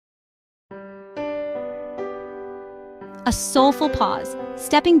a soulful pause,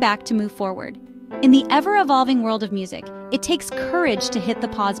 stepping back to move forward. In the ever-evolving world of music, it takes courage to hit the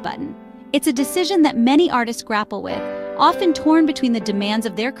pause button. It's a decision that many artists grapple with, often torn between the demands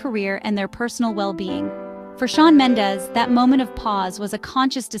of their career and their personal well-being. For Shawn Mendes, that moment of pause was a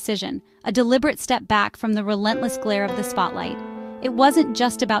conscious decision, a deliberate step back from the relentless glare of the spotlight. It wasn't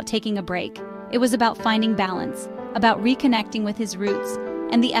just about taking a break. It was about finding balance, about reconnecting with his roots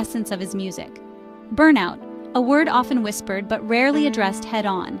and the essence of his music. Burnout, a word often whispered but rarely addressed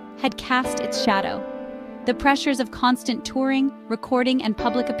head-on, had cast its shadow. The pressures of constant touring, recording, and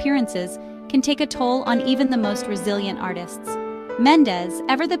public appearances can take a toll on even the most resilient artists. Mendes,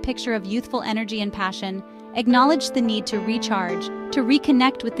 ever the picture of youthful energy and passion, acknowledged the need to recharge, to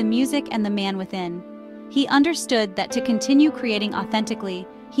reconnect with the music and the man within. He understood that to continue creating authentically,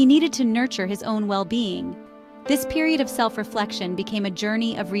 he needed to nurture his own well-being. This period of self-reflection became a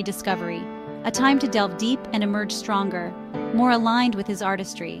journey of rediscovery, a time to delve deep and emerge stronger, more aligned with his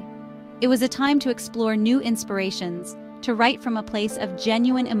artistry. It was a time to explore new inspirations, to write from a place of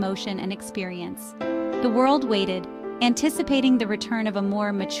genuine emotion and experience. The world waited, anticipating the return of a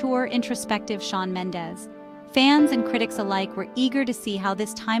more mature, introspective Shawn Mendes. Fans and critics alike were eager to see how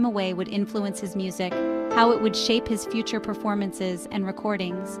this time away would influence his music, how it would shape his future performances and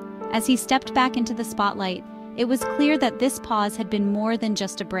recordings. As he stepped back into the spotlight, it was clear that this pause had been more than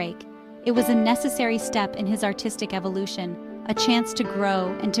just a break. It was a necessary step in his artistic evolution, a chance to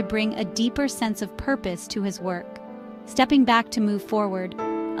grow and to bring a deeper sense of purpose to his work. Stepping back to move forward,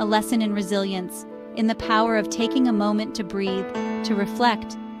 a lesson in resilience, in the power of taking a moment to breathe, to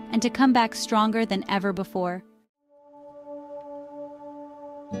reflect, and to come back stronger than ever before.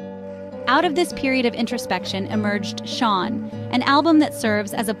 Out of this period of introspection emerged Shawn, an album that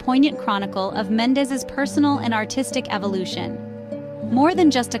serves as a poignant chronicle of Mendes' personal and artistic evolution. More than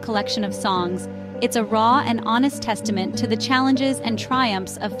just a collection of songs, it's a raw and honest testament to the challenges and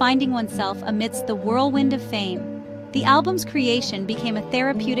triumphs of finding oneself amidst the whirlwind of fame. The album's creation became a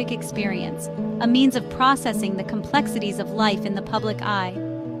therapeutic experience, a means of processing the complexities of life in the public eye.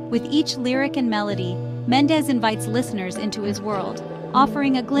 With each lyric and melody, Mendes invites listeners into his world,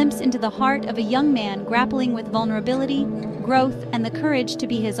 offering a glimpse into the heart of a young man grappling with vulnerability, growth, and the courage to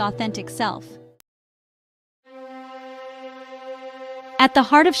be his authentic self. At the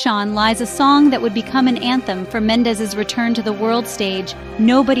heart of Shawn lies a song that would become an anthem for Mendes' return to the world stage,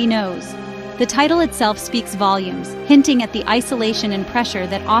 Nobody Knows. The title itself speaks volumes, hinting at the isolation and pressure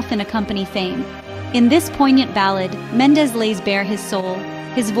that often accompany fame. In this poignant ballad, Mendes lays bare his soul,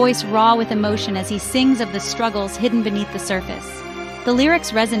 his voice raw with emotion as he sings of the struggles hidden beneath the surface. The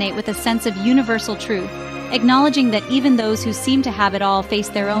lyrics resonate with a sense of universal truth, acknowledging that even those who seem to have it all face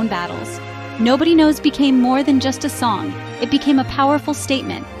their own battles. Nobody Knows became more than just a song. It became a powerful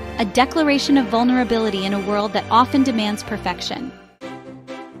statement, a declaration of vulnerability in a world that often demands perfection.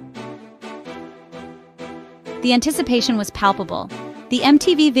 The anticipation was palpable. The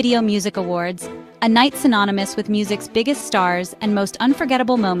MTV Video Music Awards, a night synonymous with music's biggest stars and most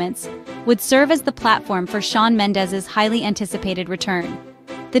unforgettable moments, would serve as the platform for Shawn Mendes' highly anticipated return.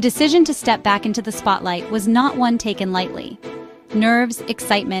 The decision to step back into the spotlight was not one taken lightly. Nerves,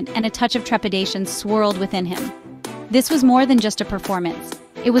 excitement, and a touch of trepidation swirled within him. This was more than just a performance.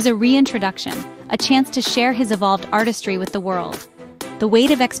 It was a reintroduction, a chance to share his evolved artistry with the world. The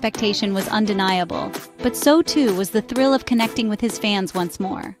weight of expectation was undeniable, but so too was the thrill of connecting with his fans once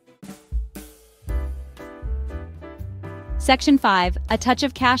more. Section 5, A Touch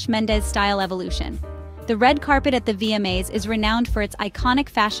of Cash. Mendes Style Evolution. The red carpet at the VMAs is renowned for its iconic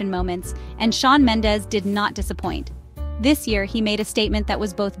fashion moments, and Shawn Mendes did not disappoint. This year, he made a statement that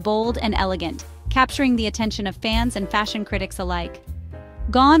was both bold and elegant, capturing the attention of fans and fashion critics alike.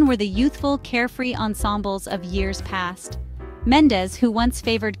 Gone were the youthful, carefree ensembles of years past. Mendes, who once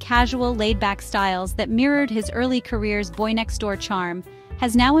favored casual, laid-back styles that mirrored his early career's boy-next-door charm,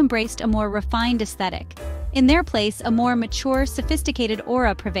 has now embraced a more refined aesthetic. In their place, a more mature, sophisticated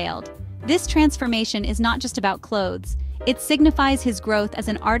aura prevailed. This transformation is not just about clothes. It signifies his growth as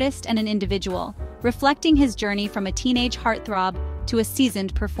an artist and an individual, reflecting his journey from a teenage heartthrob to a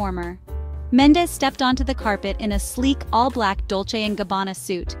seasoned performer. Mendes stepped onto the carpet in a sleek, all-black Dolce & Gabbana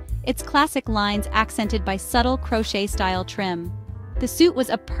suit, its classic lines accented by subtle crochet-style trim. The suit was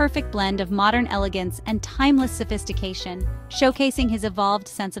a perfect blend of modern elegance and timeless sophistication, showcasing his evolved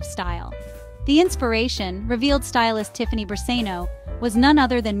sense of style. The inspiration, revealed stylist Tiffany Bersano, was none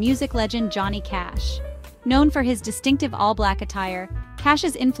other than music legend Johnny Cash. Known for his distinctive all-black attire,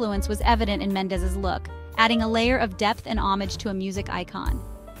 Cash's influence was evident in Mendes' look, adding a layer of depth and homage to a music icon.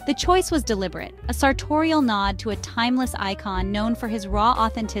 The choice was deliberate, a sartorial nod to a timeless icon known for his raw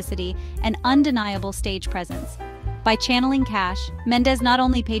authenticity and undeniable stage presence. By channeling cash, Mendes not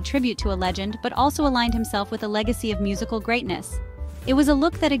only paid tribute to a legend but also aligned himself with a legacy of musical greatness. It was a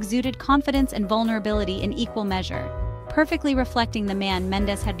look that exuded confidence and vulnerability in equal measure, perfectly reflecting the man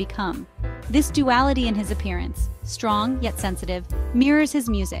Mendes had become. This duality in his appearance, strong yet sensitive, mirrors his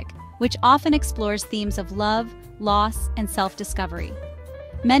music, which often explores themes of love, loss, and self-discovery.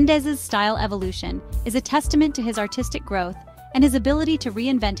 Mendes's style evolution is a testament to his artistic growth and his ability to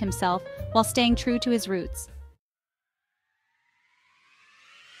reinvent himself while staying true to his roots.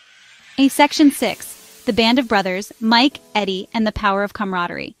 Section 6. The Band of Brothers, Mike, Eddie, and the Power of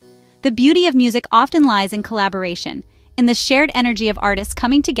Camaraderie. The beauty of music often lies in collaboration, in the shared energy of artists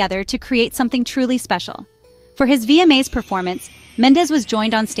coming together to create something truly special. For his VMAs performance, Mendes was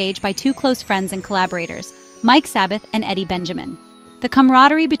joined on stage by two close friends and collaborators, Mike Sabath and Eddie Benjamin. The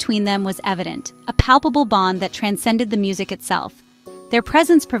camaraderie between them was evident, a palpable bond that transcended the music itself. Their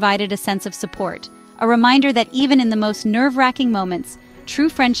presence provided a sense of support, a reminder that even in the most nerve-wracking moments, true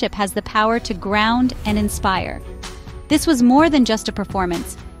friendship has the power to ground and inspire. This was more than just a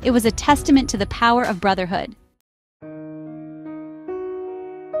performance, it was a testament to the power of brotherhood.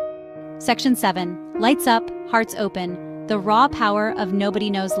 Section 7. Lights Up, Hearts Open, the raw power of Nobody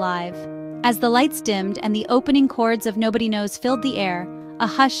Knows Live. As the lights dimmed and the opening chords of Nobody Knows filled the air, a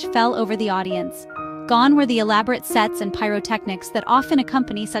hush fell over the audience. Gone were the elaborate sets and pyrotechnics that often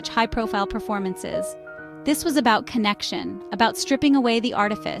accompany such high-profile performances. This was about connection, about stripping away the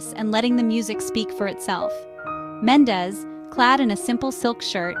artifice and letting the music speak for itself. Mendes, clad in a simple silk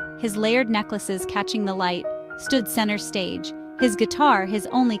shirt, his layered necklaces catching the light, stood center stage, his guitar his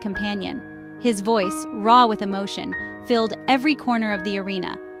only companion. His voice, raw with emotion, filled every corner of the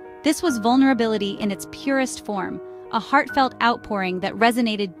arena. This was vulnerability in its purest form, a heartfelt outpouring that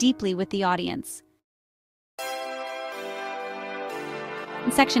resonated deeply with the audience.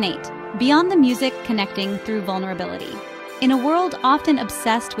 Section 8. Beyond the music, connecting through vulnerability. In a world often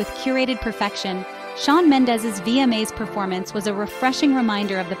obsessed with curated perfection, Shawn Mendes' VMAs performance was a refreshing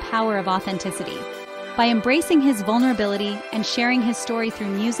reminder of the power of authenticity. By embracing his vulnerability and sharing his story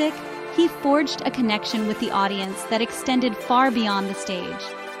through music, he forged a connection with the audience that extended far beyond the stage.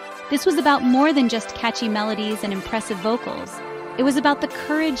 This was about more than just catchy melodies and impressive vocals. It was about the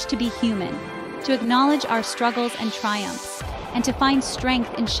courage to be human, to acknowledge our struggles and triumphs, and to find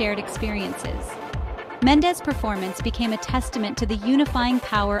strength in shared experiences. Mendes' performance became a testament to the unifying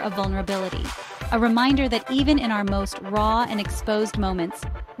power of vulnerability, a reminder that even in our most raw and exposed moments,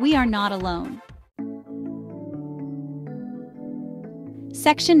 we are not alone.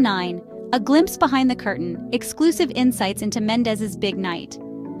 Section 9. A glimpse behind the curtain, exclusive insights into Mendes' big night.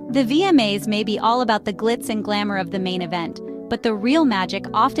 The VMAs may be all about the glitz and glamour of the main event, but the real magic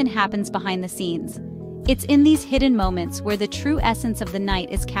often happens behind the scenes. It's in these hidden moments where the true essence of the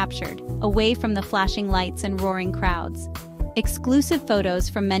night is captured, away from the flashing lights and roaring crowds. Exclusive photos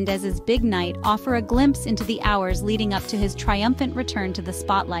from Mendes' big night offer a glimpse into the hours leading up to his triumphant return to the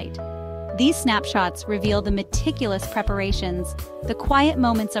spotlight. These snapshots reveal the meticulous preparations, the quiet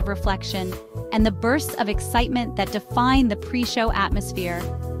moments of reflection, and the bursts of excitement that define the pre-show atmosphere.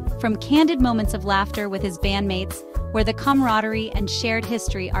 From candid moments of laughter with his bandmates, where the camaraderie and shared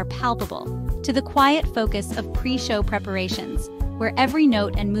history are palpable, to the quiet focus of pre-show preparations, where every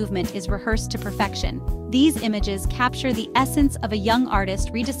note and movement is rehearsed to perfection. These images capture the essence of a young artist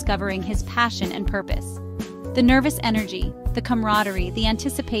rediscovering his passion and purpose. The nervous energy, the camaraderie, the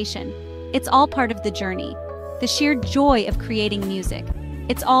anticipation, it's all part of the journey. The sheer joy of creating music.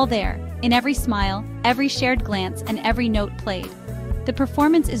 It's all there, in every smile, every shared glance, and every note played. The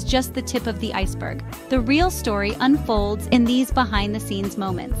performance is just the tip of the iceberg. The real story unfolds in these behind-the-scenes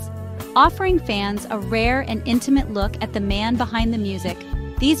moments. Offering fans a rare and intimate look at the man behind the music,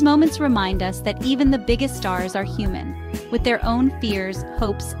 these moments remind us that even the biggest stars are human, with their own fears,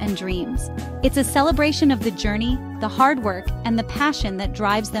 hopes, and dreams. It's a celebration of the journey, the hard work, and the passion that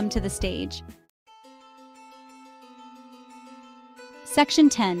drives them to the stage. Section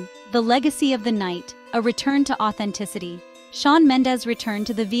 10. The Legacy of the Night, a return to authenticity. Shawn Mendes' return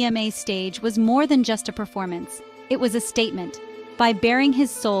to the VMA stage was more than just a performance. It was a statement. By baring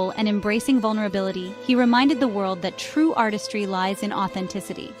his soul and embracing vulnerability, he reminded the world that true artistry lies in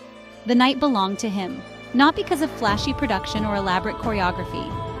authenticity. The night belonged to him, not because of flashy production or elaborate choreography,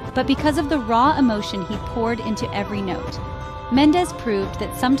 but because of the raw emotion he poured into every note. Mendes proved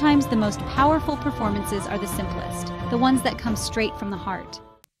that sometimes the most powerful performances are the simplest, the ones that come straight from the heart.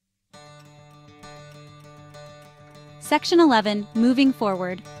 Section 11, Moving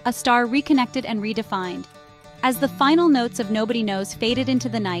Forward, a star reconnected and redefined. As the final notes of Nobody Knows faded into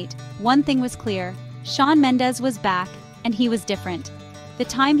the night, one thing was clear: Shawn Mendes was back, and he was different. the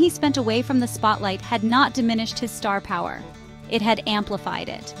time he spent away from the spotlight had not diminished his star power. It had amplified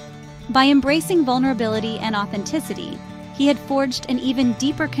it. By embracing vulnerability and authenticity, he had forged an even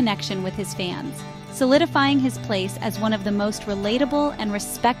deeper connection with his fans, solidifying his place as one of the most relatable and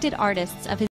respected artists of his